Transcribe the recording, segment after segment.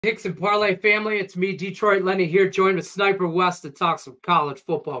Hicks and Parlay family, it's me, Detroit Lenny here, joined with Sniper West to talk some college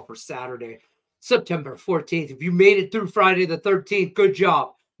football for Saturday, September 14th. If you made it through Friday the 13th, good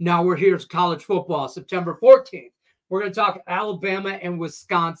job. Now we're here to college football, September 14th. We're going to talk Alabama and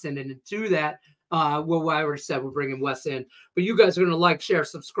Wisconsin, and to do that, well, I already said we're bringing Wes in, but you guys are going to like, share,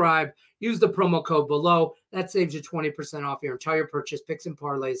 subscribe, use the promo code below. That saves you 20% off your entire purchase. Picks and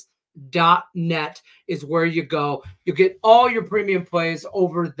Parlays.net is where you go. You get all your premium plays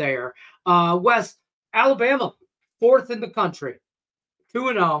over there. Wes, Alabama, 4th in the country,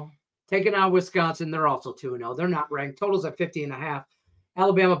 2-0, taking out Wisconsin. They're also 2-0. They're not ranked. Totals at 50.5.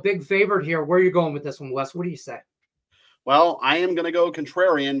 Alabama, big favorite here. Where are you going with this one, Wes? What do you say? Well, I am going to go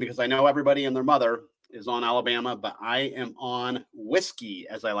contrarian because I know everybody and their mother is on Alabama, but I am on whiskey,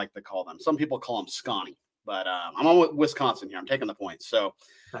 as I like to call them. Some people call them Scotty, but I'm on Wisconsin here. I'm taking the points. So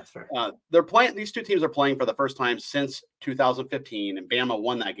that's fair. They're playing. These two teams are playing for the first time since 2015, and Bama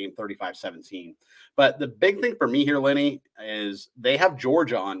won that game 35-17. But the big thing for me here, Lenny, is they have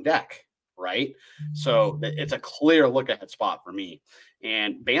Georgia on deck, right? So it's a clear look-ahead spot for me.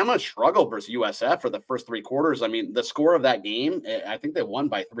 And Bama struggled versus USF for the first 3 quarters. I mean, the score of that game, I think they won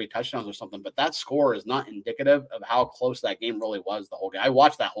by 3 touchdowns or something, but that score is not indicative of how close that game really was the whole game. I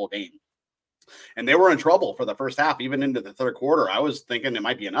watched that whole game. And they were in trouble for the first half, even into the 3rd quarter. I was thinking it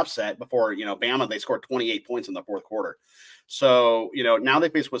might be an upset before, Bama, they scored 28 points in the 4th quarter. So, now they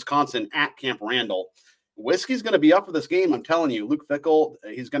face Wisconsin at Camp Randall. Whiskey's going to be up for this game. I'm telling you, Luke Fickell,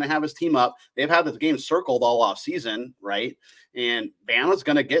 he's going to have his team up. They've had this game circled all off season, right? And Bama's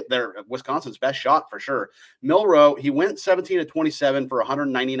going to get their Wisconsin's best shot for sure. Milroe, he went 17-27 for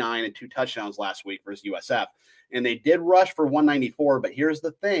 199 and 2 touchdowns last week versus USF. And they did rush for 194, but here's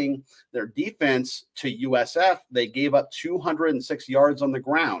the thing. Their defense to USF, they gave up 206 yards on the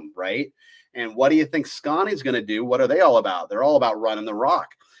ground, right? And what do you think Scotty's going to do? What are they all about? They're all about running the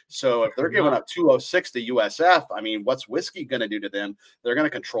rock. So if they're giving up 206 to USF, I mean, what's Whiskey going to do to them? They're going to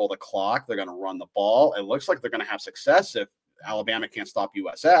control the clock. They're going to run the ball. It looks like they're going to have success if Alabama can't stop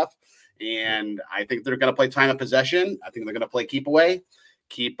USF. And I think they're going to play time of possession. I think they're going to play keep away,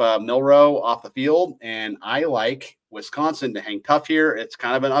 keep Milroe off the field. And I like Wisconsin to hang tough here. It's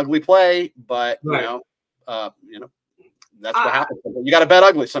kind of an ugly play, but, right. That's what happens. You got to bet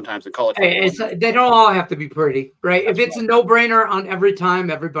ugly sometimes in college football. They don't all have to be pretty, right? That's if it's a no-brainer on every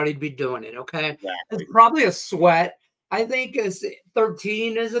time, everybody'd be doing it, okay? Exactly. It's probably a sweat. I think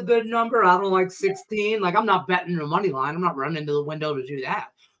 13 is a good number. I don't like 16. Like, I'm not betting the money line. I'm not running to the window to do that.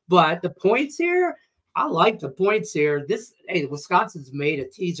 But the points here, I like the points here. Wisconsin's made a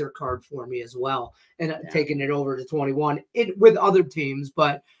teaser card for me as well, and taking it over to 21 with other teams,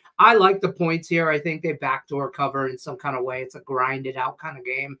 but I like the points here. I think they backdoor cover in some kind of way. It's a grinded out kind of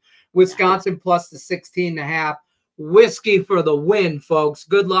game. Wisconsin plus the 16.5. Whiskey for the win, folks.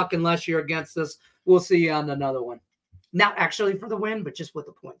 Good luck unless you're against us. We'll see you on another one. Not actually for the win, but just with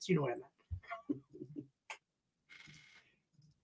the points. You know what I meant.